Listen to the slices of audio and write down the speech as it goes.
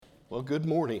Well, good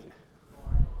morning.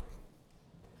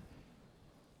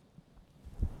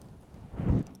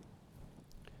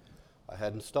 I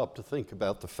hadn't stopped to think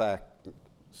about the fact,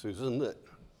 Susan, that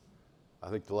I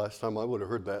think the last time I would have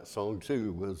heard that song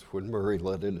too was when Murray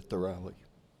led in at the rally.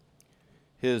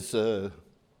 His a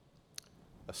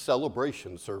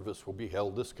celebration service will be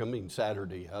held this coming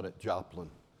Saturday out at Joplin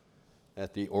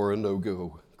at the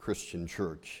Oronogo Christian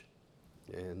Church.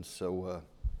 And so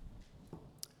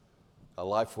a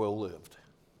life well lived.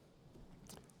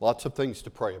 Lots of things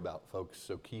to pray about, folks,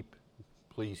 so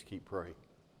please keep praying.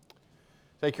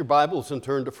 Take your Bibles and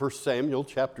turn to 1 Samuel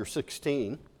chapter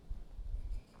 16.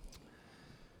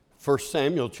 1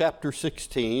 Samuel chapter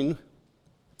 16.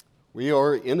 We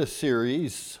are in a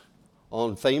series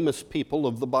on famous people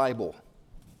of the Bible.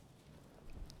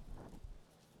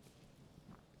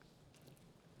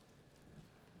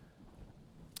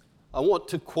 I want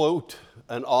to quote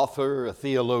an author, a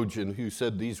theologian, who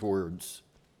said these words: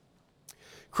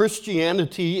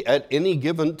 Christianity at any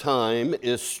given time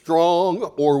is strong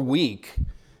or weak,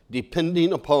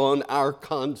 depending upon our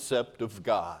concept of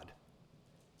God.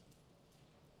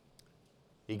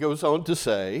 He goes on to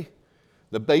say,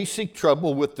 the basic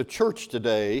trouble with the church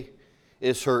today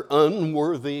is her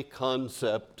unworthy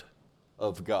concept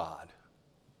of God.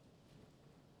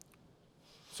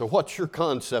 So what's your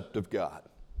concept of God?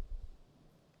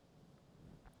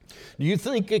 Do you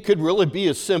think it could really be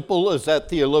as simple as that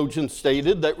theologian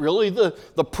stated, that really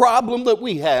the problem that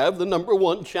we have, the number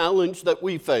one challenge that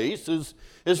we face is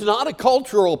not a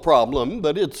cultural problem,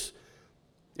 but it's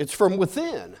from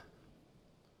within?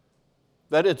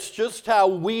 That it's just how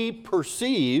we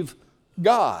perceive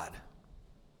God,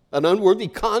 an unworthy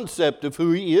concept of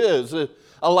who He is,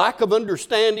 a lack of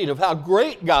understanding of how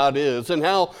great God is and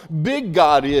how big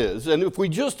God is. And if we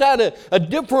just had a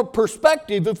different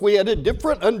perspective, if we had a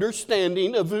different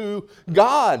understanding of who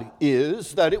God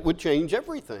is, that it would change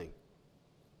everything.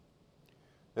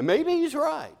 And maybe he's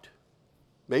right.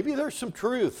 Maybe there's some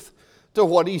truth to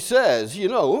what he says. You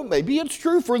know, maybe it's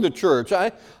true for the church.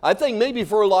 I think maybe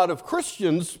for a lot of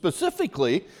Christians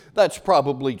specifically, that's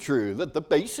probably true, that the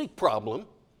basic problem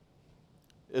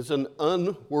is an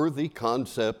unworthy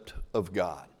concept of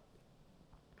God.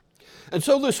 And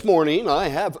so this morning, I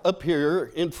have up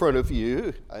here in front of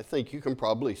you, I think you can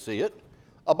probably see it,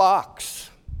 a box.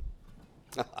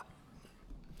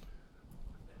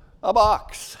 A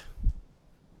box.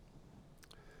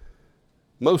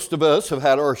 Most of us have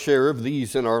had our share of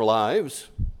these in our lives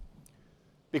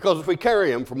because we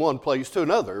carry them from one place to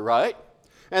another, right?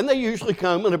 And they usually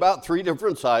come in about 3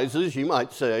 different sizes, you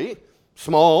might say.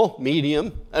 Small,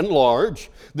 medium, and large.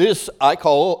 This I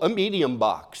call a medium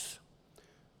box.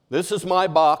 This is my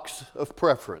box of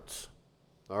preference,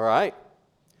 all right?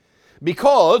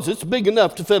 Because it's big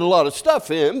enough to fit a lot of stuff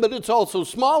in, but it's also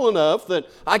small enough that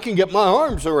I can get my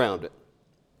arms around it,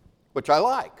 which I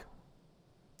like.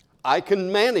 I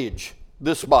can manage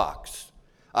this box.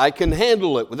 I can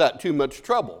handle it without too much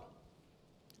trouble.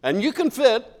 And you can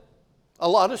fit a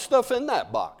lot of stuff in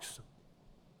that box.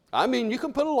 I mean, you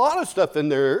can put a lot of stuff in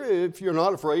there if you're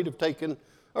not afraid of taking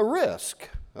a risk,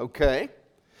 okay?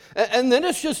 And then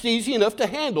it's just easy enough to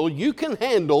handle. You can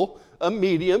handle a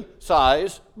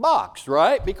medium-sized box,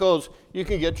 right? Because you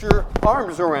can get your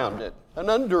arms around it and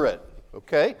under it,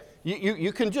 okay?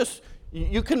 You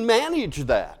can manage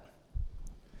that.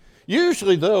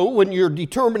 Usually, though, when you're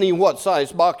determining what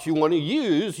size box you want to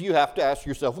use, you have to ask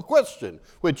yourself a question,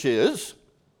 which is,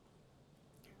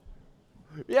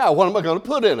 what am I going to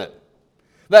put in it?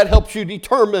 That helps you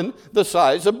determine the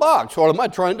size of box. What am I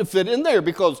trying to fit in there?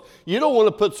 Because you don't want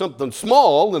to put something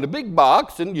small in a big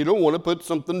box, and you don't want to put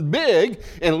something big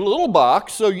in a little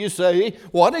box. So you say,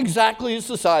 what exactly is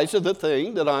the size of the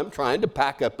thing that I'm trying to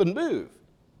pack up and move?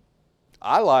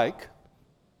 I like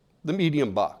the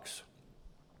medium box.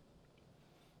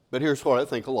 But here's what I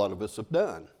think a lot of us have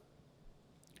done.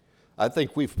 I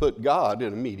think we've put God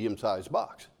in a medium-sized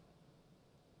box.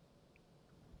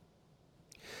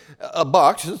 A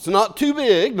box that's not too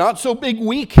big, not so big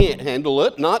we can't handle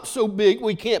it, not so big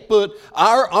we can't put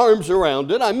our arms around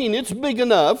it. I mean, it's big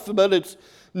enough, but it's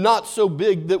not so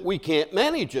big that we can't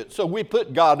manage it. So we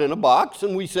put God in a box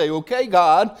and we say, okay,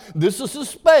 God, this is a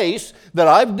space that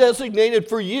I've designated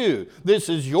for you. This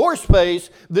is your space.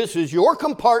 This is your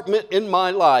compartment in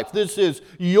my life. This is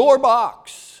your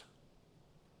box.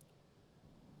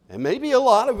 And maybe a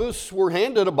lot of us were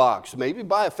handed a box, maybe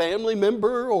by a family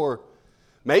member or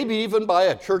maybe even by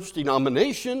a church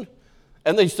denomination,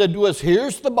 and they said to us,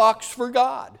 here's the box for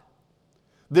God.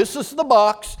 This is the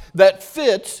box that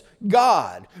fits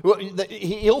God.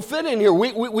 He'll fit in here.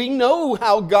 We know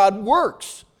how God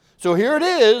works. So here it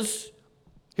is.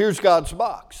 Here's God's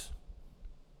box.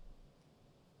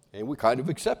 And we kind of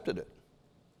accepted it.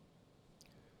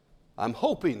 I'm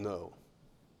hoping, though,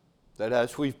 that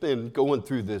as we've been going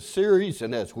through this series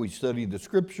and as we study the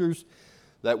Scriptures,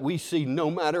 that we see no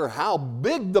matter how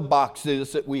big the box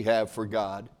is that we have for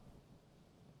God,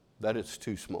 that it's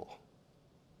too small.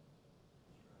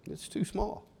 It's too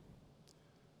small.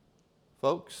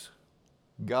 Folks,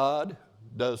 God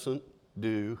doesn't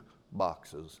do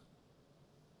boxes.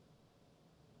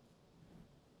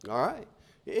 All right?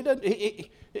 He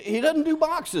doesn't do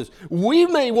boxes. We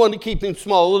may want to keep him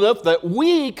small enough that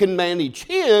we can manage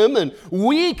him and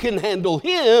we can handle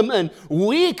him and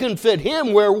we can fit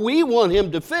him where we want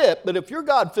him to fit. But if your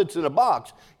God fits in a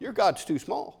box, your God's too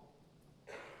small.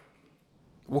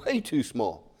 Way too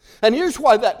small. And here's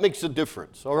why that makes a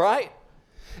difference, all right?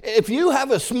 If you have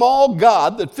a small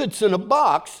God that fits in a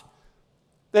box,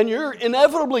 then you're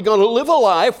inevitably going to live a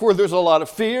life where there's a lot of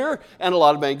fear and a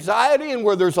lot of anxiety and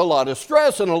where there's a lot of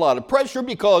stress and a lot of pressure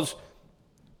because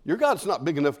your God's not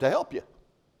big enough to help you.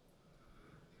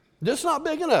 Just not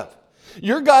big enough.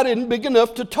 Your God isn't big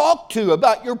enough to talk to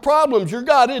about your problems. Your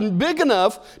God isn't big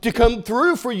enough to come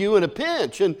through for you in a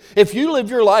pinch. And if you live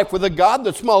your life with a God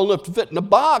that's small enough to fit in a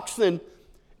box, then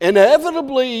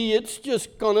inevitably it's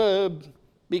just going to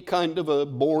be kind of a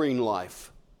boring life.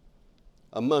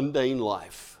 A mundane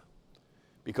life,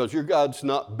 because your God's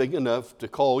not big enough to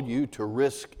call you to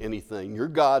risk anything. Your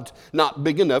God's not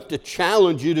big enough to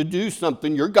challenge you to do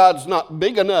something. Your God's not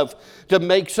big enough to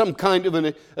make some kind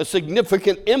of a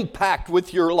significant impact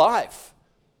with your life.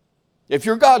 If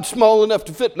your God's small enough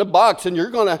to fit in a box, and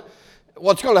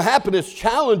what's going to happen is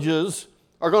challenges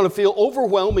are going to feel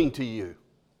overwhelming to you.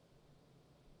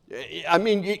 I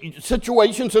mean,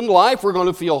 situations in life are going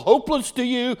to feel hopeless to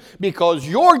you because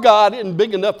your God isn't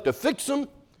big enough to fix them.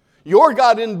 Your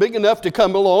God isn't big enough to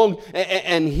come along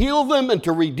and heal them and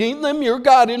to redeem them. Your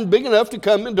God isn't big enough to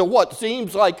come into what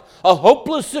seems like a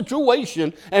hopeless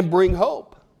situation and bring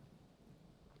hope.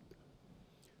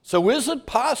 So is it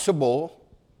possible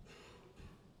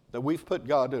that we've put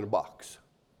God in a box?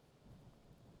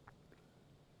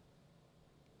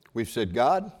 We've said,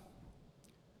 God,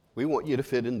 we want you to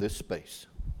fit in this space.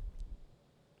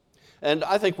 And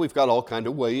I think we've got all kinds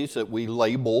of ways that we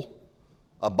label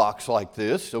a box like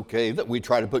this, okay, that we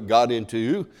try to put God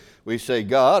into. We say,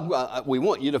 God, we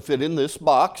want you to fit in this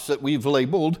box that we've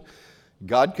labeled.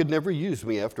 God could never use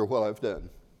me after what I've done.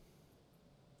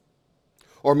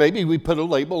 Or maybe we put a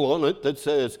label on it that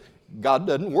says, God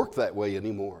doesn't work that way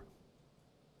anymore.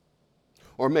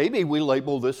 Or maybe we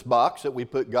label this box that we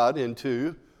put God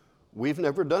into, we've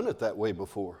never done it that way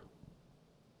before.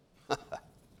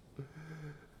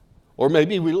 Or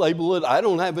maybe we label it, I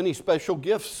don't have any special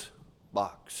gifts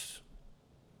box.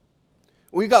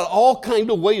 We got all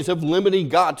kinds of ways of limiting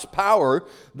God's power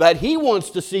that he wants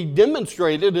to see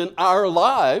demonstrated in our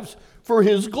lives for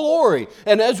his glory.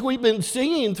 And as we've been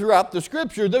seeing throughout the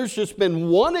Scripture, there's just been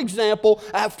one example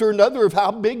after another of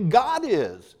how big God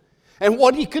is and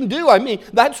what he can do. I mean,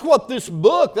 that's what this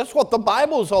book, that's what the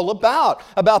Bible is all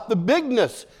about the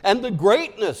bigness and the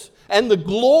greatness and the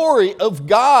glory of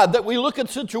God, that we look at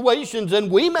situations and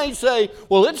we may say,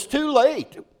 well, it's too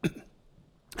late.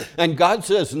 And God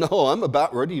says, no, I'm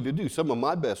about ready to do some of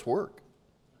my best work.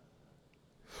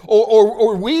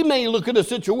 Or we may look at a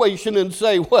situation and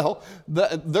say, well,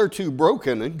 they're too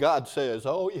broken. And God says,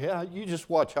 oh yeah, you just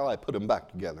watch how I put them back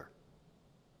together.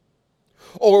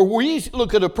 Or we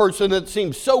look at a person that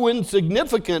seems so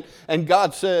insignificant and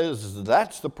God says,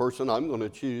 that's the person I'm going to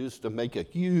choose to make a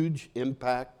huge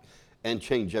impact and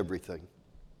change everything.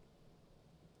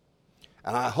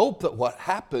 And I hope that what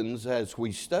happens as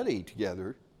we study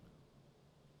together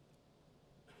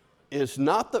is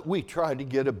not that we try to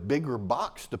get a bigger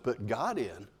box to put God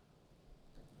in.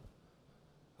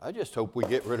 I just hope we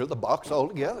get rid of the box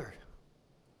altogether.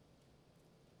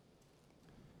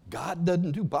 God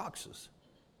doesn't do boxes.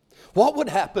 What would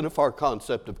happen if our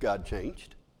concept of God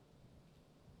changed?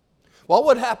 What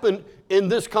would happen in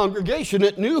this congregation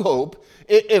at New Hope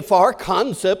if our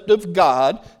concept of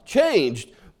God changed?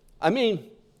 I mean,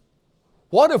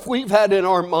 what if we've had in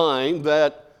our mind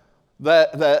that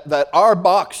our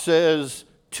box says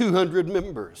 200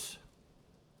 members?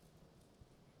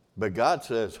 But God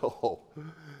says,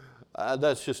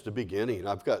 that's just the beginning.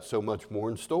 I've got so much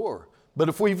more in store. But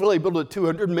if we've labeled it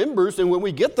 200 members, and when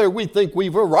we get there, we think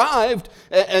we've arrived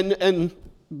and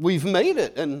we've made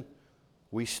it, and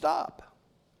we stop.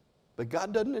 But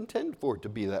God doesn't intend for it to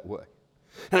be that way.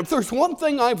 And if there's one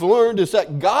thing I've learned is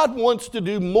that God wants to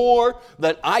do more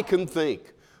than I can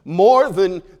think, more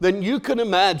than you can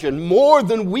imagine, more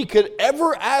than we could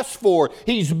ever ask for.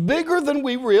 He's bigger than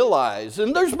we realize.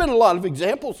 And there's been a lot of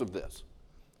examples of this.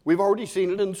 We've already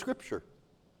seen it in Scripture.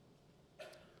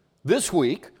 This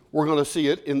week, we're going to see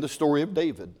it in the story of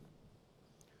David.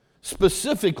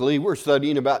 Specifically, we're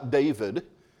studying about David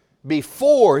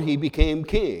before he became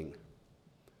king.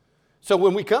 So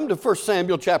when we come to 1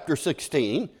 Samuel chapter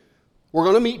 16, we're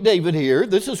going to meet David here.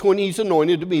 This is when he's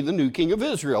anointed to be the new king of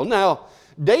Israel. Now,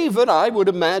 David, I would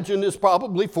imagine, is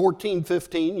probably 14,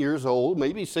 15 years old,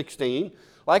 maybe 16,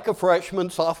 like a freshman,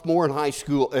 sophomore in high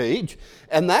school age.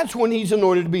 And that's when he's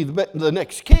anointed to be the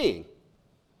next king.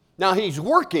 Now, he's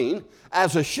working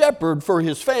as a shepherd for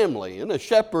his family. And a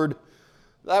shepherd,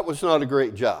 that was not a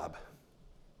great job.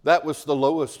 That was the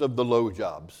lowest of the low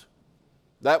jobs.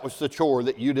 That was the chore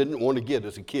that you didn't want to get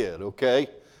as a kid, okay?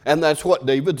 And that's what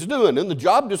David's doing. And the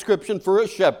job description for a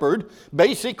shepherd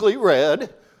basically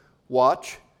read,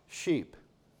 watch sheep.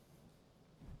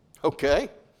 Okay?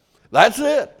 That's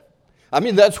it. I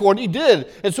mean, that's what he did.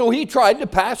 And so he tried to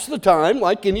pass the time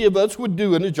like any of us would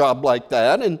do in a job like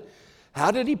that. And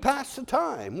how did he pass the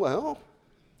time? Well,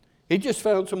 he just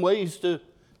found some ways to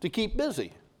keep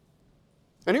busy.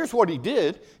 And here's what he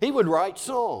did. He would write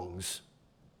songs.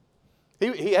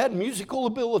 He had musical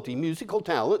ability, musical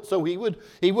talent, so he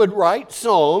would write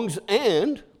songs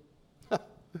and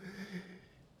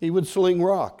he would sling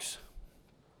rocks.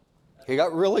 He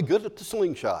got really good at the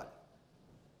slingshot.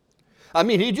 I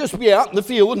mean, he'd just be out in the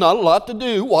field with not a lot to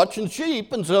do, watching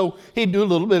sheep, and so he'd do a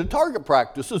little bit of target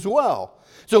practice as well.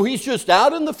 So he's just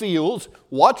out in the fields,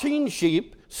 watching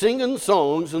sheep, singing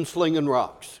songs, and slinging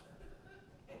rocks.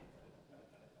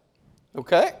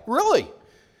 Okay? Really?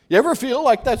 You ever feel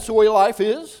like that's the way life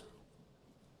is?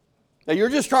 That you're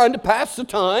just trying to pass the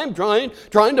time,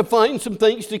 trying to find some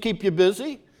things to keep you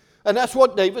busy? And that's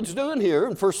what David's doing here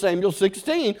in 1 Samuel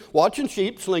 16, watching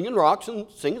sheep, slinging rocks, and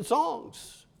singing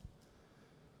songs.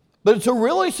 But it's a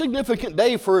really significant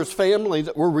day for his family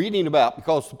that we're reading about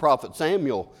because the prophet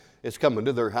Samuel is coming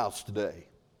to their house today.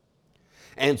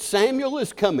 And Samuel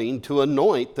is coming to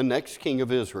anoint the next king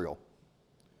of Israel.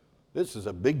 This is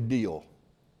a big deal.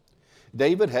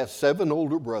 David has 7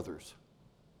 older brothers.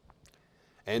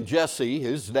 And Jesse,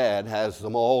 his dad, has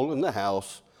them all in the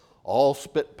house, all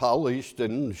spit polished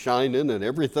and shining and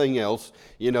everything else.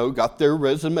 You know, got their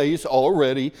resumes all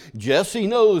ready. Jesse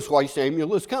knows why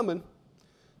Samuel is coming.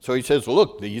 So he says,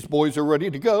 look, these boys are ready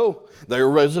to go. Their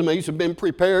resumes have been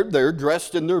prepared. They're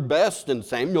dressed in their best. And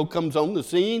Samuel comes on the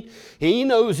scene. He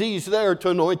knows he's there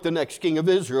to anoint the next king of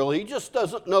Israel. He just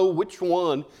doesn't know which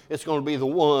one is going to be the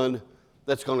one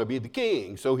that's going to be the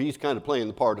king. So he's kind of playing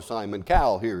the part of Simon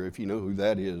Cowell here, if you know who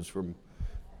that is.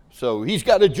 So he's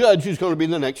got a judge who's going to be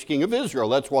the next king of Israel.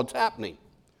 That's what's happening.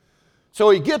 So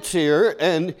he gets here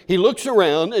and he looks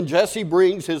around and Jesse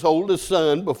brings his oldest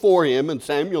son before him and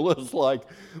Samuel is like,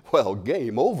 well,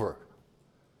 game over.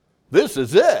 This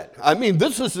is it. I mean,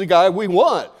 this is the guy we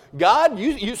want. God,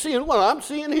 you seeing what I'm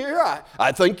seeing here?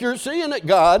 I think you're seeing it,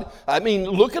 God. I mean,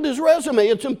 look at his resume.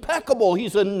 It's impeccable.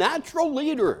 He's a natural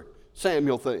leader,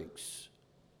 Samuel thinks.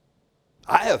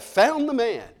 I have found the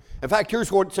man. In fact, here's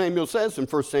what Samuel says in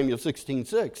 1 Samuel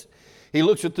 16:6. He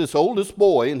looks at this oldest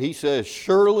boy and he says,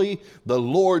 surely the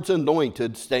Lord's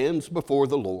anointed stands before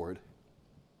the Lord.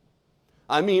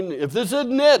 I mean, if this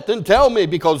isn't it, then tell me,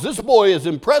 because this boy is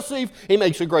impressive. He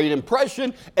makes a great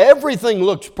impression. Everything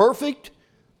looks perfect.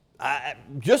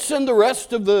 Just send the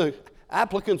rest of the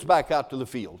applicants back out to the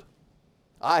field.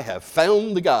 I have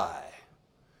found the guy.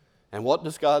 And what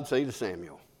does God say to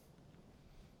Samuel?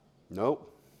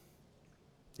 Nope,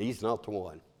 he's not the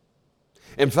one.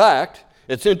 In fact,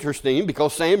 it's interesting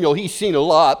because Samuel, he's seen a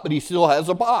lot, but he still has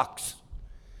a box.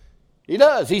 He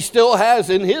does. He still has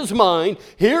in his mind,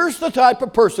 here's the type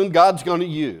of person God's going to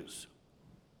use.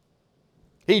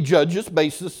 He judges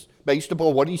based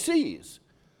upon what he sees.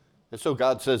 And so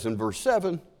God says in verse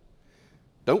 7,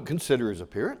 don't consider his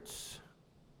appearance.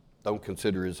 Don't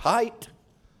consider his height.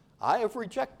 I have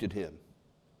rejected him.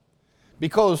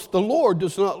 Because the Lord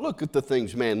does not look at the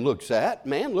things man looks at.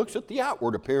 Man looks at the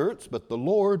outward appearance, but the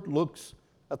Lord looks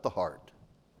at the heart.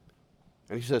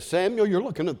 And he says, Samuel, you're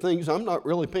looking at things I'm not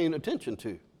really paying attention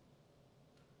to.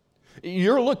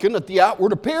 You're looking at the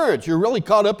outward appearance. You're really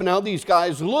caught up in how these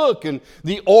guys look and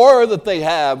the aura that they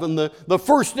have and the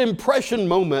first impression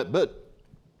moment. But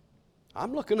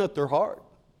I'm looking at their heart,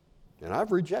 and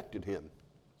I've rejected him.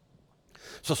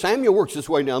 So Samuel works his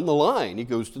way down the line. He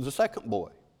goes to the second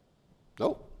boy.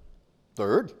 No.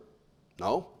 Third.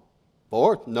 No.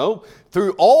 Fourth? No.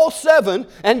 Through all 7,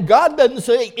 and God doesn't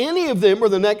say any of them are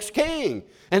the next king.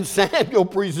 And Samuel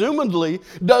presumably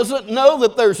doesn't know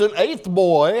that there's an 8th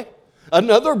boy,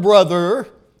 another brother.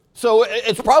 So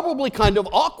it's probably kind of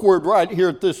awkward right here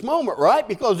at this moment, right?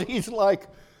 Because he's like,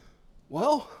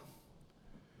 well,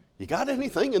 you got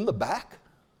anything in the back?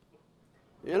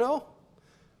 You know?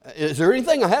 Is there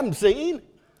anything I haven't seen?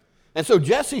 And so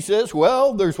Jesse says,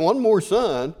 well, there's one more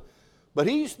son, but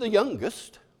he's the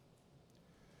youngest.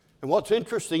 And what's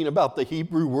interesting about the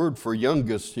Hebrew word for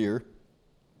youngest here,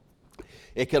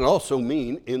 it can also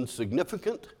mean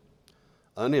insignificant,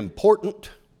 unimportant,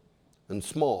 and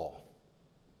small.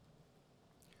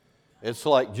 It's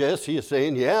like Jesse is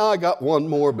saying, yeah, I got one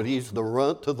more, but he's the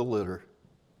runt of the litter.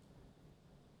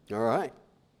 All right.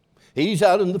 He's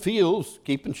out in the fields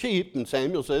keeping sheep, and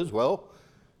Samuel says, well,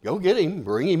 go get him,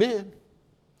 bring him in.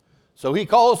 So he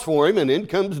calls for him, and in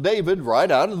comes David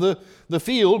right out of the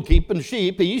field keeping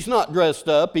sheep. He's not dressed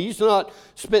up. He's not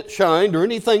spit-shined or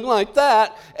anything like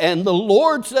that. And the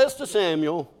Lord says to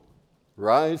Samuel,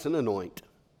 rise and anoint.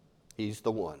 He's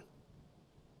the one.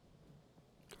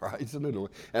 Rise and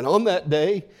anoint. And on that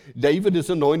day, David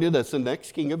is anointed as the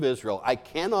next king of Israel. I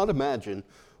cannot imagine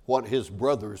what his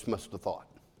brothers must have thought.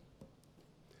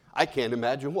 I can't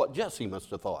imagine what Jesse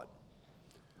must have thought.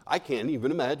 I can't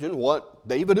even imagine what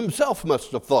David himself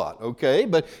must have thought, okay?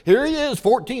 But here he is,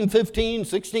 14, 15,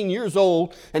 16 years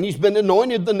old, and he's been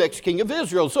anointed the next king of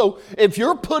Israel. So if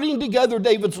you're putting together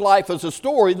David's life as a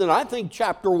story, then I think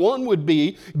chapter 1 would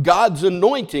be God's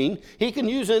anointing. He can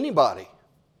use anybody.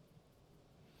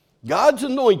 God's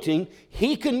anointing,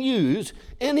 he can use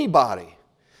anybody.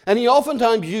 And he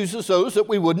oftentimes uses those that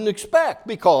we wouldn't expect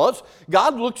because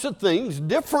God looks at things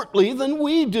differently than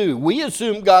we do. We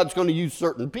assume God's going to use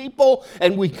certain people,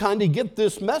 and we kind of get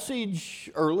this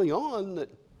message early on that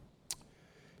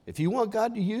if you want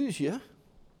God to use you,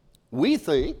 we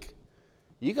think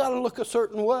you got to look a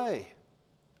certain way.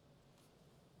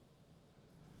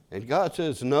 And God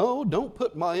says, no, don't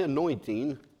put my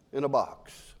anointing in a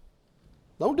box.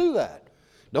 Don't do that.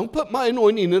 Don't put my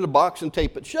anointing in a box and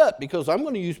tape it shut, because I'm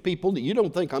going to use people that you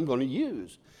don't think I'm going to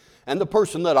use. And the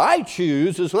person that I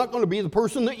choose is not going to be the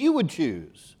person that you would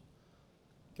choose.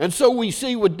 And so we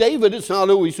see with David, it's not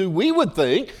always who we would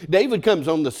think. David comes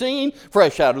on the scene,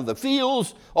 fresh out of the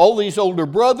fields, all these older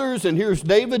brothers, and here's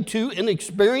David, too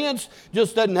inexperienced,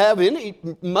 just doesn't have any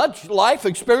much life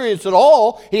experience at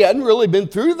all. He hadn't really been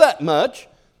through that much.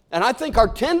 And I think our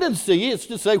tendency is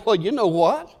to say, well, you know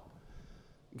what?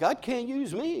 God can't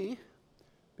use me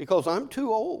because I'm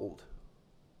too old.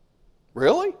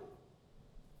 Really?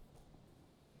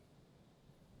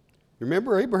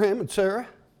 Remember Abraham and Sarah?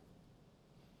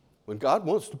 When God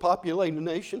wants to populate a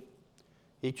nation,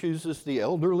 he chooses the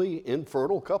elderly,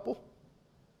 infertile couple.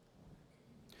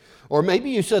 Or maybe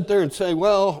you sit there and say,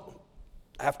 well,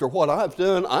 after what I've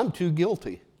done, I'm too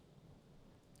guilty.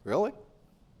 Really?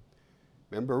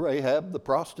 Remember Rahab the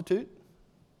prostitute?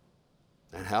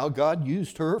 And how God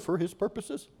used her for his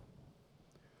purposes?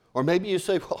 Or maybe you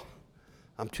say, well,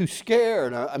 I'm too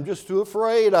scared. I'm just too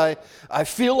afraid. I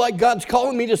feel like God's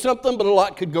calling me to something, but a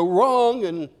lot could go wrong.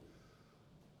 And,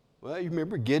 well, you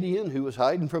remember Gideon, who was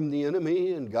hiding from the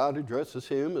enemy, and God addresses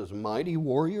him as a mighty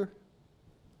warrior?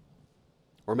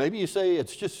 Or maybe you say,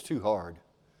 it's just too hard.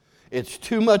 It's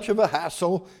too much of a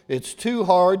hassle. It's too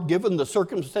hard given the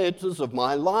circumstances of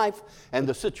my life and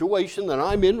the situation that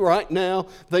I'm in right now.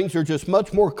 Things are just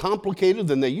much more complicated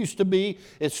than they used to be.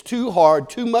 It's too hard,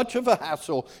 too much of a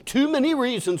hassle, too many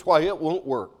reasons why it won't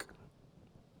work.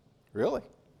 Really?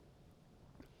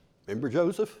 Remember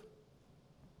Joseph?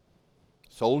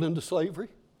 Sold into slavery,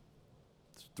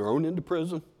 thrown into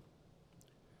prison,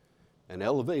 and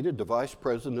elevated to vice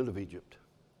president of Egypt.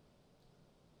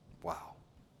 Wow.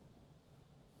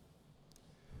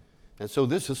 And so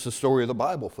this is the story of the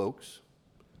Bible, folks.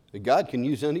 That God can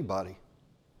use anybody.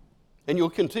 And you'll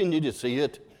continue to see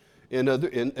it in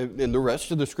the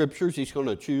rest of the scriptures. He's going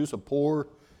to choose a poor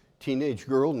teenage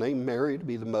girl named Mary to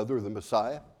be the mother of the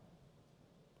Messiah.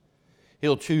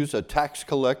 He'll choose a tax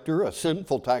collector, a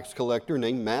sinful tax collector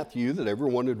named Matthew that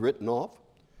everyone had written off.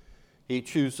 He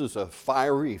chooses a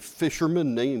fiery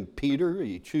fisherman named Peter.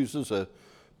 He chooses a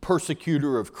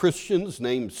persecutor of Christians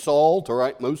named Saul to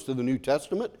write most of the New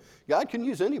Testament. God can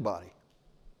use anybody.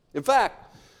 In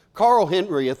fact, Carl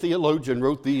Henry, a theologian,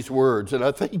 wrote these words, and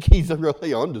I think he's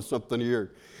really onto something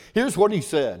here. Here's what he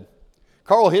said.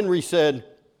 Carl Henry said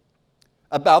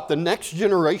about the next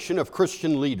generation of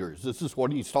Christian leaders. This is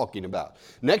what he's talking about.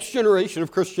 Next generation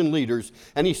of Christian leaders,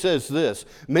 and he says this,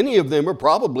 many of them are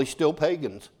probably still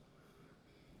pagans.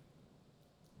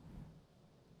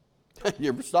 You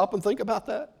ever stop and think about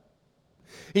that?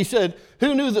 He said,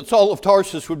 who knew that Saul of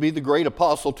Tarsus would be the great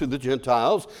apostle to the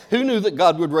Gentiles? Who knew that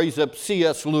God would raise up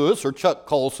C.S. Lewis or Chuck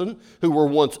Colson, who were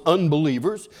once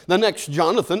unbelievers? The next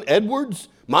Jonathan Edwards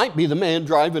might be the man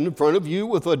driving in front of you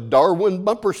with a Darwin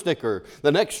bumper sticker.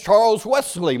 The next Charles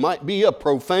Wesley might be a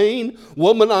profane,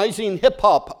 womanizing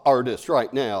hip-hop artist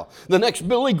right now. The next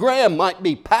Billy Graham might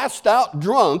be passed out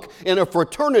drunk in a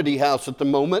fraternity house at the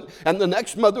moment. And the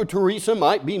next Mother Teresa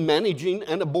might be managing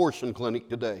an abortion clinic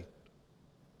today.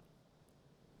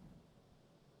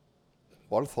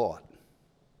 What a thought.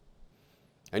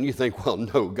 And you think, well,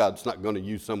 no, God's not going to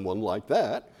use someone like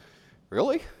that.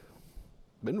 Really?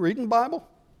 Been reading the Bible?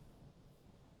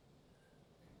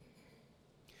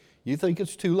 You think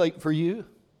it's too late for you?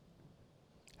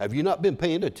 Have you not been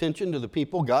paying attention to the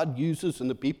people God uses and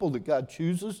the people that God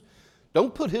chooses?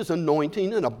 Don't put his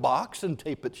anointing in a box and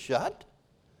tape it shut.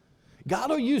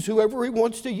 God will use whoever he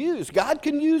wants to use. God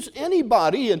can use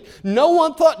anybody, and no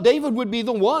one thought David would be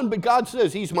the one, but God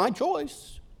says he's my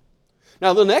choice.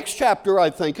 Now, the next chapter, I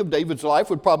think, of David's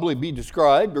life would probably be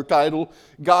described or titled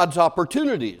God's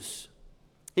Opportunities.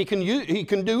 He can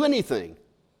do anything.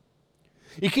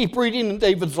 You keep reading in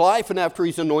David's life, and after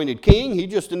he's anointed king, he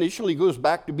just initially goes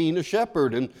back to being a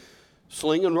shepherd and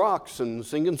slinging rocks and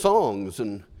singing songs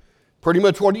and pretty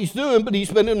much what he's doing, but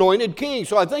he's been anointed king.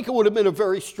 So I think it would have been a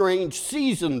very strange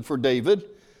season for David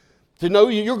to know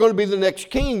you're going to be the next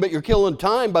king, but you're killing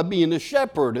time by being a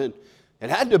shepherd. And it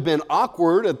had to have been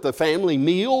awkward at the family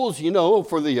meals,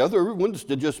 for the other ones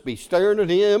to just be staring at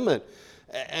him.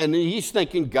 And he's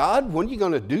thinking, God, when are you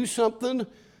going to do something?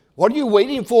 What are you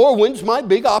waiting for? When's my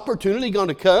big opportunity going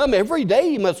to come? Every day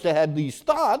he must have had these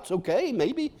thoughts. Okay,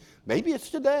 maybe it's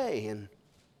today. And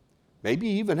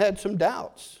maybe he even had some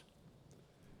doubts.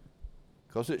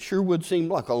 Because it sure would seem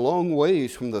like a long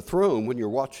ways from the throne when you're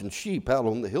watching sheep out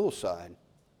on the hillside.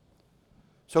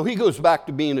 So he goes back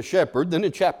to being a shepherd. Then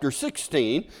in chapter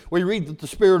 16, we read that the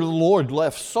Spirit of the Lord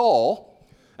left Saul,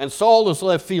 and Saul is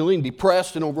left feeling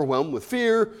depressed and overwhelmed with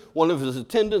fear. One of his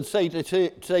attendants say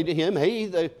to him,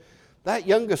 hey, that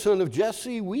youngest son of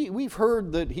Jesse, we've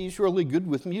heard that he's really good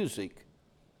with music.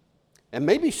 And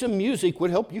maybe some music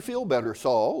would help you feel better,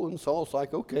 Saul. And Saul's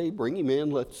like, okay, bring him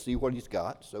in. Let's see what he's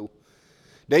got. So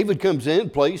David comes in,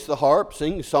 plays the harp,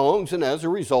 sings songs, and as a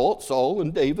result, Saul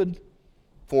and David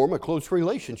form a close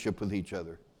relationship with each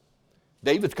other.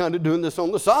 David's kind of doing this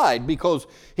on the side because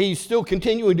he's still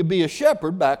continuing to be a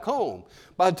shepherd back home.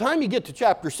 By the time you get to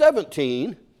chapter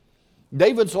 17,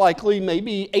 David's likely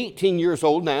maybe 18 years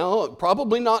old now,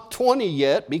 probably not 20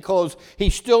 yet because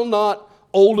he's still not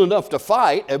old enough to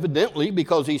fight, evidently,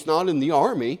 because he's not in the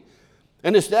army.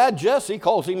 And his dad, Jesse,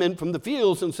 calls him in from the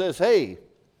fields and says, hey,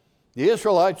 the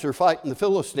Israelites are fighting the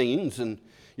Philistines, and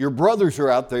your brothers are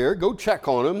out there. Go check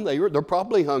on them. They're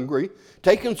probably hungry.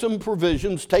 Take them some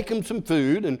provisions. Take them some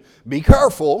food, and be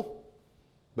careful,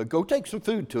 but go take some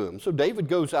food to them. So David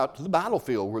goes out to the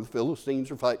battlefield where the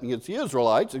Philistines are fighting against the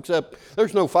Israelites, except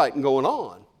there's no fighting going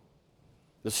on.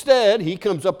 Instead, he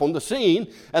comes up on the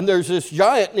scene, and there's this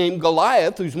giant named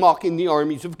Goliath who's mocking the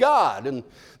armies of God. And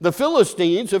the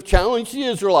Philistines have challenged the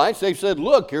Israelites. They've said,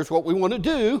 look, here's what we want to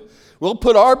do. We'll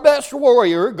put our best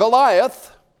warrior,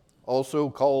 Goliath, also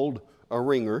called a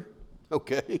ringer,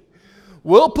 okay?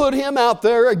 We'll put him out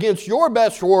there against your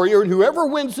best warrior, and whoever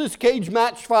wins this cage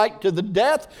match fight to the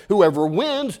death, whoever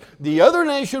wins, the other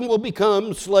nation will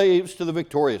become slaves to the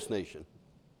victorious nation.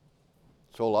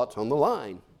 So a lot's on the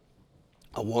line.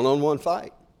 A one-on-one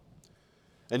fight.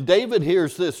 And David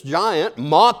hears this giant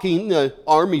mocking the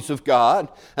armies of God.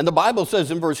 And the Bible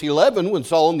says in verse 11, when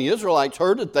Saul and the Israelites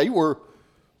heard it,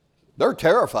 they're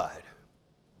terrified.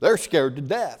 They're scared to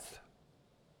death.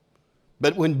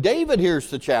 But when David hears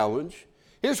the challenge,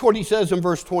 here's what he says in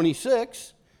verse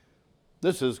 26.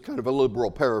 This is kind of a liberal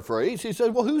paraphrase. He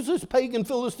said, well, who's this pagan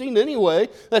Philistine anyway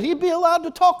that he'd be allowed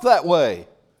to talk that way?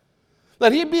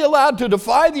 That he'd be allowed to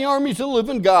defy the armies of the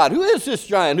living God. Who is this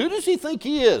giant? Who does he think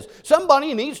he is?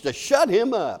 Somebody needs to shut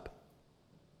him up.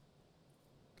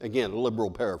 Again, a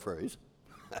liberal paraphrase.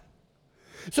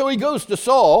 So he goes to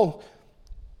Saul,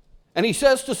 and he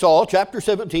says to Saul, chapter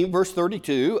 17, verse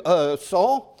 32,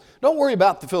 Saul, don't worry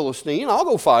about the Philistine. I'll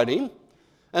go fight him.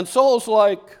 And Saul's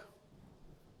like,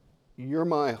 you're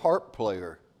my harp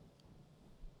player.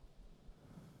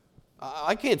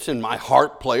 I can't send my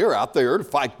harp player out there to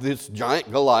fight this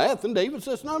giant Goliath. And David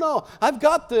says, no, I've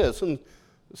got this. And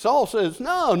Saul says,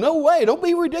 no way, don't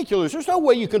be ridiculous. There's no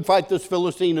way you can fight this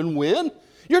Philistine and win.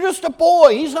 You're just a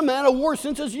boy. He's a man of war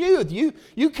since his youth.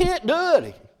 You can't do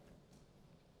it.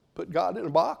 Put God in a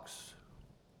box.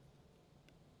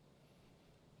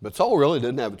 But Saul really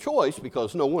didn't have a choice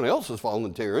because no one else is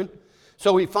volunteering.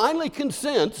 So he finally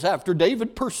consents after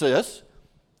David persists.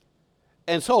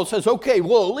 And Saul says, okay,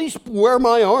 well, at least wear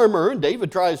my armor. And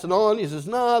David tries it on. He says,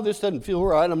 nah, this doesn't feel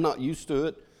right. I'm not used to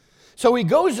it. So he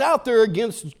goes out there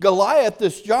against Goliath,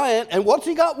 this giant, and what's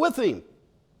he got with him?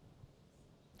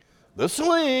 The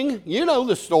sling. You know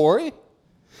the story.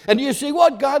 And do you see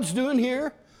what God's doing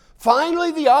here?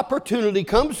 Finally, the opportunity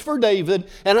comes for David,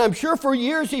 and I'm sure for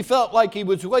years he felt like he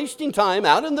was wasting time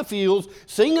out in the fields,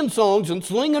 singing songs and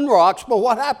slinging rocks, but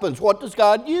what happens? What does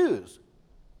God use?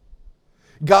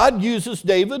 God uses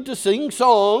David to sing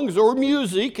songs or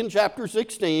music in chapter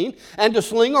 16 and to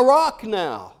sling a rock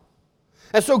now.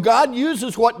 And so God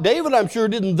uses what David, I'm sure,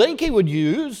 didn't think he would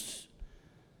use.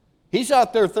 He's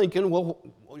out there thinking, well,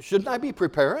 shouldn't I be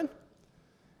preparing?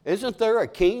 Isn't there a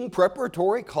king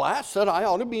preparatory class that I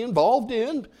ought to be involved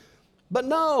in? But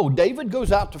no, David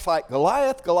goes out to fight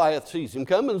Goliath. Goliath sees him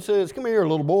coming and says, come here,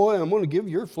 little boy, I'm going to give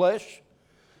your flesh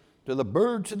to the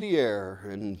birds of the air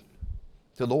and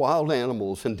to the wild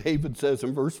animals. And David says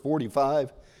in verse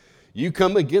 45, you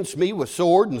come against me with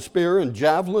sword and spear and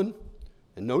javelin.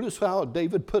 And notice how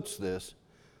David puts this.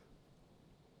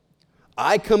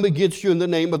 I come against you in the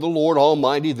name of the Lord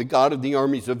Almighty, the God of the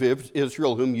armies of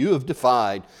Israel, whom you have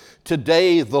defied.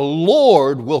 Today the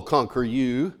Lord will conquer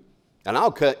you, and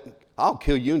I'll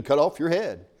kill you and cut off your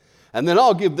head. And then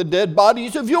I'll give the dead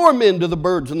bodies of your men to the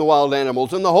birds and the wild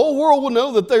animals. And the whole world will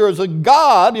know that there is a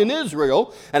God in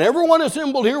Israel. And everyone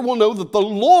assembled here will know that the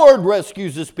Lord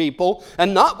rescues his people,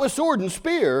 and not with sword and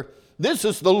spear. This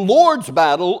is the Lord's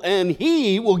battle, and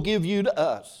he will give you to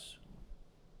us.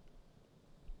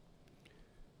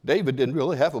 David didn't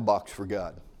really have a box for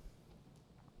God.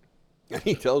 And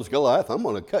he tells Goliath, I'm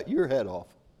going to cut your head off.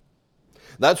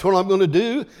 That's what I'm going to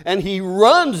do. And he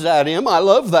runs at him. I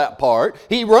love that part.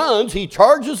 He runs. He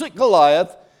charges at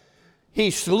Goliath. He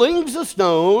slings a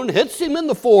stone, hits him in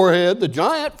the forehead. The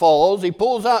giant falls. He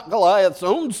pulls out Goliath's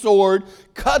own sword,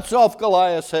 cuts off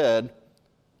Goliath's head.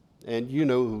 And you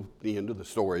know the end of the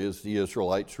story is the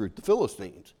Israelites root the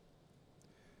Philistines.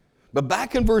 But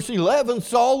back in verse 11,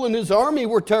 Saul and his army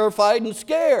were terrified and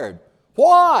scared.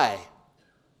 Why?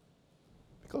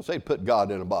 Because they put God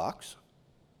in a box.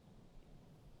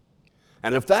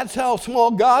 And if that's how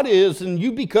small God is, then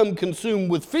you become consumed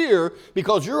with fear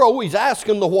because you're always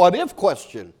asking the what if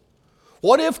question.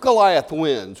 What if Goliath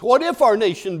wins? What if our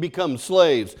nation becomes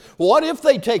slaves? What if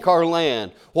they take our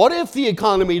land? What if the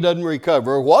economy doesn't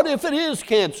recover? What if it is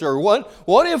cancer? What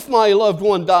if my loved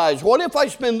one dies? What if I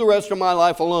spend the rest of my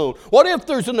life alone? What if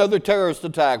there's another terrorist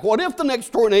attack? What if the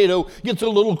next tornado gets a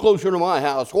little closer to my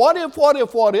house? What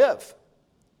if?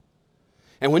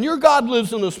 And when your God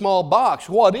lives in a small box,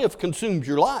 what if consumes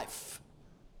your life?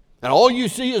 And all you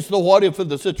see is the what if of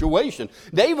the situation.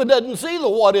 David doesn't see the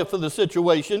what if of the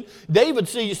situation. David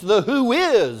sees the who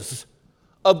is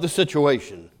of the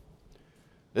situation.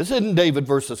 This isn't David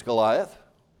versus Goliath.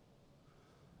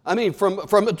 I mean, from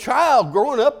a child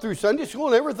growing up through Sunday school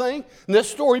and everything, and this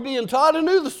story being taught, I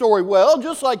knew the story well,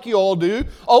 just like you all do,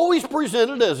 always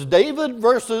presented as David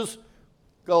versus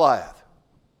Goliath.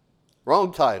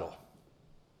 Wrong title.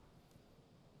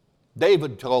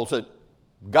 David calls it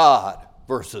God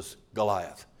versus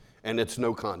Goliath. And it's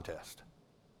no contest.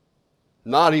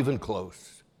 Not even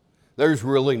close. There's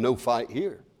really no fight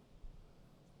here.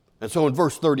 And so in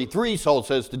verse 33, Saul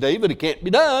says to David, it can't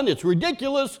be done. It's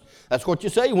ridiculous. That's what you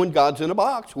say when God's in a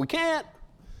box. We can't.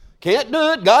 Can't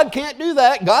do it. God can't do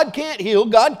that. God can't heal.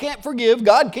 God can't forgive.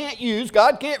 God can't use.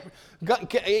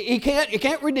 He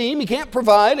can't redeem. He can't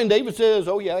provide. And David says,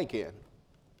 oh yeah, he can.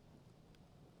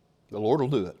 The Lord will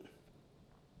do it.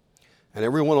 And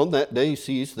everyone on that day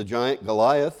sees the giant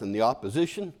Goliath and the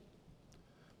opposition.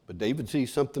 But David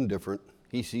sees something different.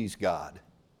 He sees God.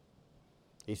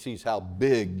 He sees how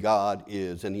big God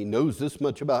is. And he knows this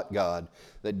much about God,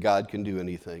 that God can do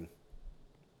anything.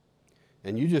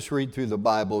 And you just read through the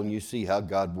Bible and you see how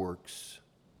God works.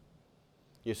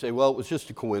 You say, well, it was just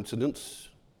a coincidence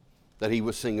that he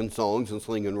was singing songs and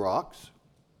slinging rocks.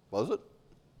 Was it?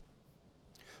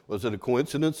 Was it a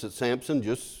coincidence that Samson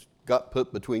just got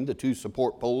put between the two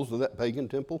support poles of that pagan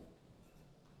temple?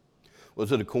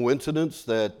 Was it a coincidence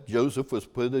that Joseph was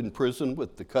put in prison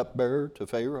with the cupbearer to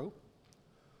Pharaoh?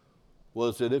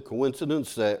 Was it a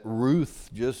coincidence that Ruth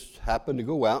just happened to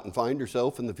go out and find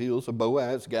herself in the fields of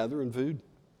Boaz gathering food?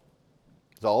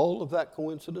 Is all of that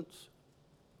coincidence?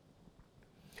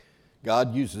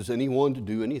 God uses anyone to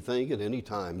do anything at any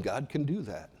time. God can do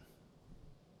that.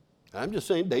 I'm just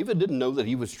saying, David didn't know that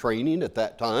he was training at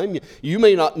that time. You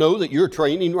may not know that you're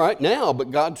training right now,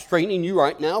 but God's training you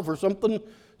right now for something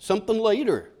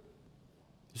later.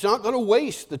 He's not going to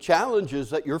waste the challenges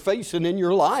that you're facing in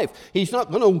your life. He's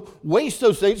not going to waste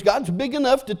those things. God's big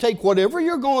enough to take whatever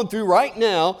you're going through right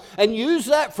now and use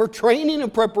that for training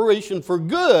and preparation for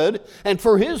good and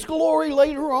for His glory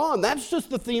later on. That's just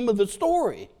the theme of the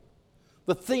story,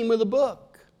 the theme of the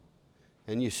book.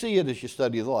 And you see it as you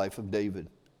study the life of David.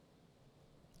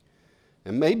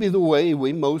 And maybe the way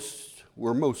we're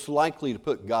most likely to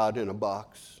put God in a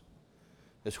box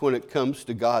is when it comes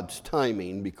to God's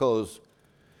timing, because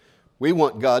we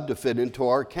want God to fit into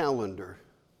our calendar.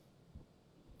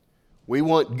 We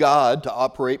want God to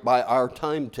operate by our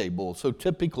timetable. So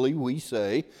typically we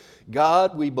say,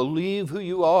 God, we believe who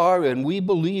you are, and we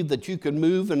believe that you can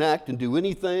move and act and do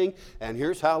anything, and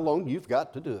here's how long you've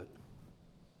got to do it.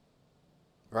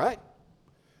 Right?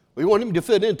 We want Him to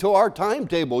fit into our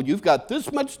timetable. You've got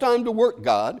this much time to work,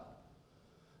 God.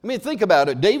 I mean, think about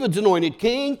it. David's anointed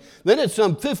king. Then it's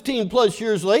some 15 plus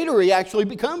years later, he actually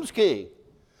becomes king.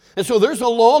 And so there's a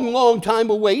long, long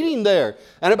time of waiting there.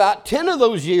 And about 10 of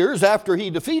those years after he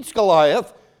defeats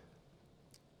Goliath,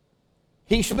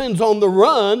 he spends on the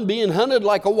run being hunted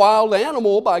like a wild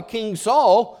animal by King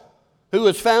Saul, who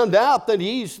has found out that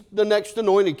he's the next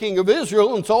anointed king of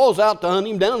Israel, and Saul's out to hunt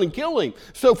him down and kill him.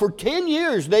 So for 10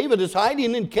 years, David is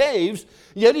hiding in caves,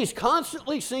 yet he's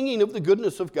constantly singing of the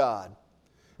goodness of God.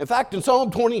 In fact, in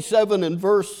Psalm 27 and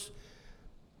I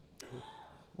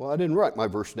didn't write my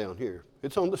verse down here.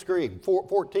 It's on the screen,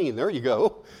 14, there you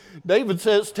go. David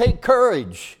says, take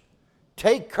courage,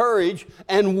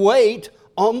 and wait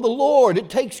on the Lord. It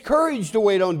takes courage to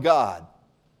wait on God.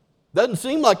 Doesn't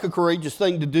seem like a courageous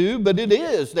thing to do, but it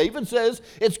is. David says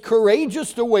it's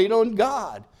courageous to wait on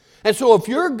God. And so if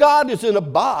your God is in a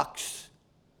box,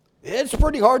 it's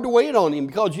pretty hard to wait on Him,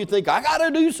 because you think, I got to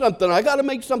do something, I got to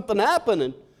make something happen.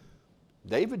 And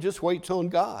David just waits on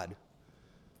God.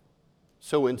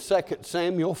 So in 2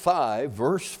 Samuel 5,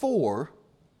 verse 4,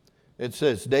 it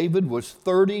says, David was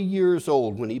 30 years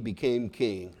old when he became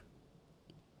king,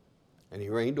 and he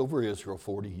reigned over Israel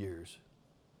 40 years.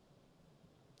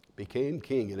 Became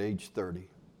king at age 30.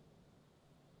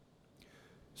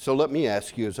 So let me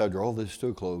ask you as I draw this to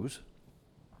a close,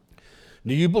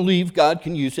 do you believe God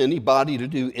can use anybody to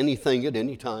do anything at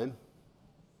any time?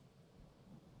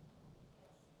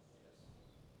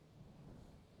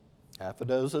 Half a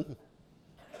dozen?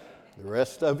 The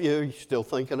rest of you, you're still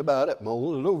thinking about it,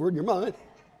 mulling it over in your mind?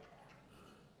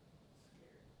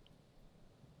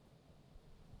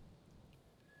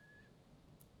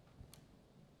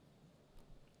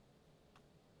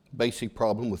 Basic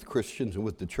problem with Christians and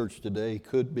with the church today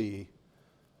could be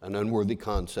an unworthy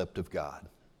concept of God.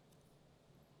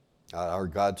 Our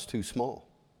God's too small.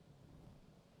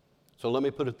 So let me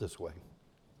put it this way.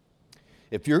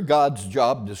 If your God's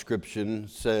job description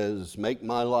says, make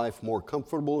my life more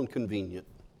comfortable and convenient,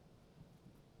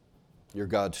 your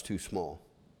God's too small.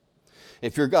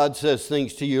 If your God says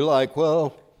things to you like,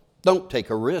 well, don't take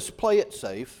a risk, play it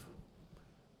safe,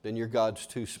 then your God's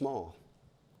too small.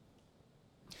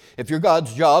 If your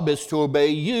God's job is to obey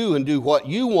you and do what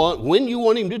you want when you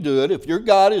want Him to do it, if your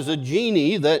God is a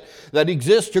genie that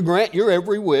exists to grant your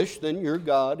every wish, then your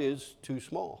God is too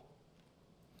small.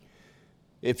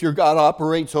 If your God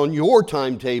operates on your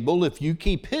timetable, if you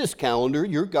keep His calendar,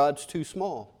 your God's too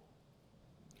small.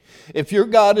 If your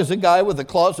God is a guy with a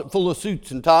closet full of suits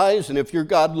and ties, and if your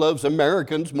God loves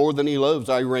Americans more than He loves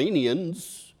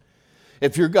Iranians,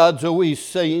 if your God's always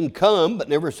saying come but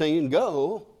never saying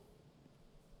go,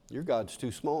 your God's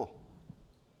too small.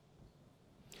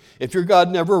 If your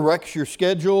God never wrecks your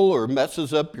schedule or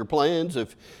messes up your plans,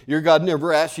 if your God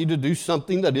never asks you to do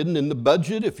something that isn't in the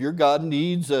budget, if your God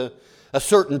needs a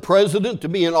certain president to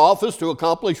be in office to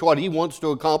accomplish what he wants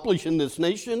to accomplish in this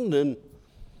nation, then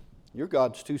your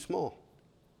God's too small.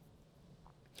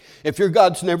 If your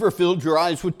God's never filled your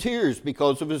eyes with tears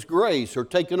because of His grace or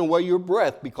taken away your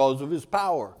breath because of His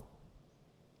power,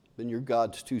 then your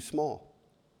God's too small.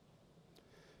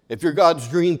 If your God's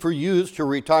dream for you is to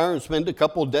retire and spend a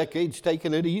couple decades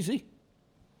taking it easy,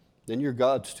 then your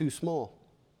God's too small.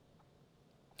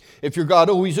 If your God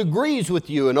always agrees with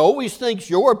you and always thinks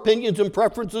your opinions and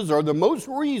preferences are the most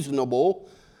reasonable,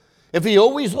 if He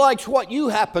always likes what you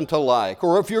happen to like,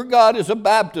 or if your God is a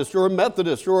Baptist or a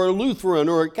Methodist or a Lutheran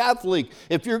or a Catholic,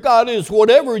 if your God is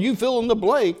whatever you fill in the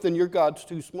blank, then your God's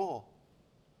too small.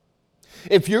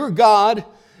 If your God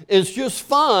is just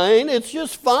fine, it's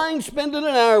just fine spending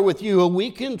an hour with you a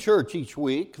week in church each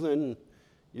week, then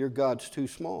your God's too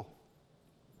small.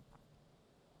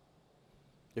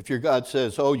 If your God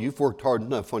says, oh, you've worked hard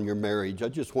enough on your marriage, I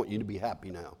just want you to be happy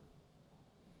now,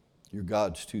 your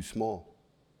God's too small.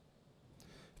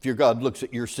 If your God looks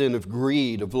at your sin of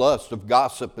greed, of lust, of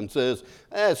gossip, and says,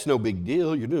 it's no big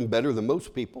deal, you're doing better than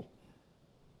most people,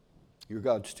 your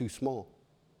God's too small.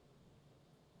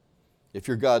 If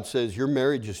your God says your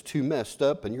marriage is too messed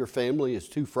up and your family is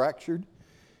too fractured,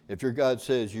 if your God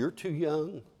says you're too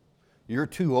young, you're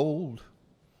too old,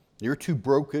 you're too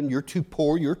broken, you're too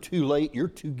poor, you're too late, you're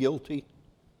too guilty,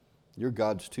 your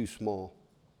God's too small.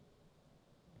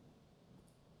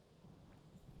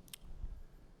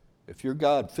 If your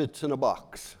God fits in a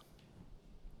box,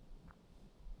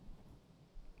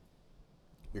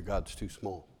 your God's too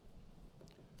small.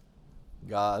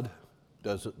 God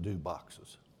doesn't do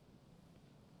boxes.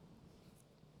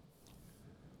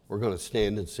 We're going to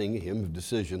stand and sing a hymn of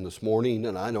decision this morning,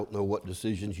 and I don't know what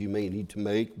decisions you may need to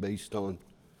make based on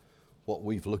what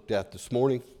we've looked at this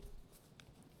morning.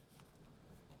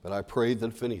 But I pray that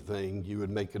if anything, you would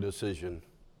make a decision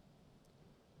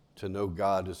to know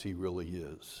God as He really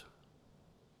is.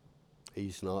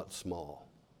 He's not small.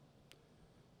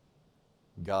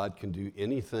 God can do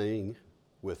anything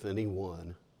with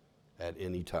anyone at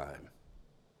any time,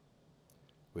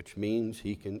 which means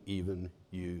He can even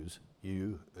use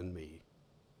you and me.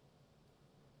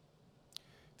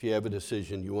 If you have a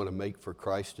decision you want to make for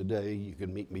Christ today, you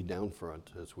can meet me down front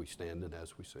as we stand and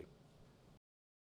as we sing.